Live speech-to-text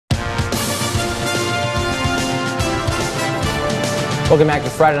Welcome back to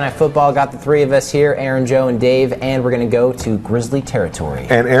Friday Night Football. Got the three of us here, Aaron, Joe, and Dave, and we're going to go to Grizzly territory.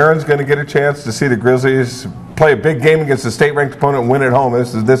 And Aaron's going to get a chance to see the Grizzlies play a big game against a state-ranked opponent and win at home.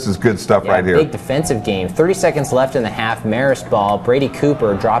 This is good stuff right here. Big defensive game. 30 seconds left in the half. Marist ball. Brady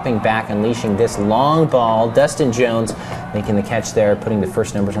Cooper dropping back, unleashing this long ball. Dustin Jones making the catch there, putting the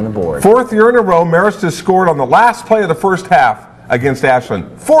first numbers on the board. Fourth year in a row, Marist has scored on the last play of the first half against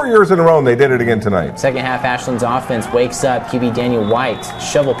Ashland. 4 years in a row, and they did it again tonight. Second half, Ashland's offense wakes up. QB Daniel White,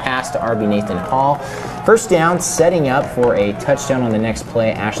 shovel pass to RB Nathan Hall. First down, setting up for a touchdown on the next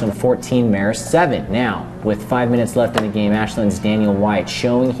play. Ashland 14, Marist 7. Now, with 5 minutes left in the game, Ashland's Daniel White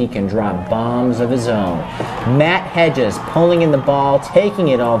showing he can drop bombs of his own. Matt Hedges pulling in the ball, taking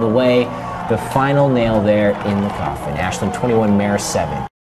it all the way. The final nail there in the coffin. Ashland 21, Marist 7.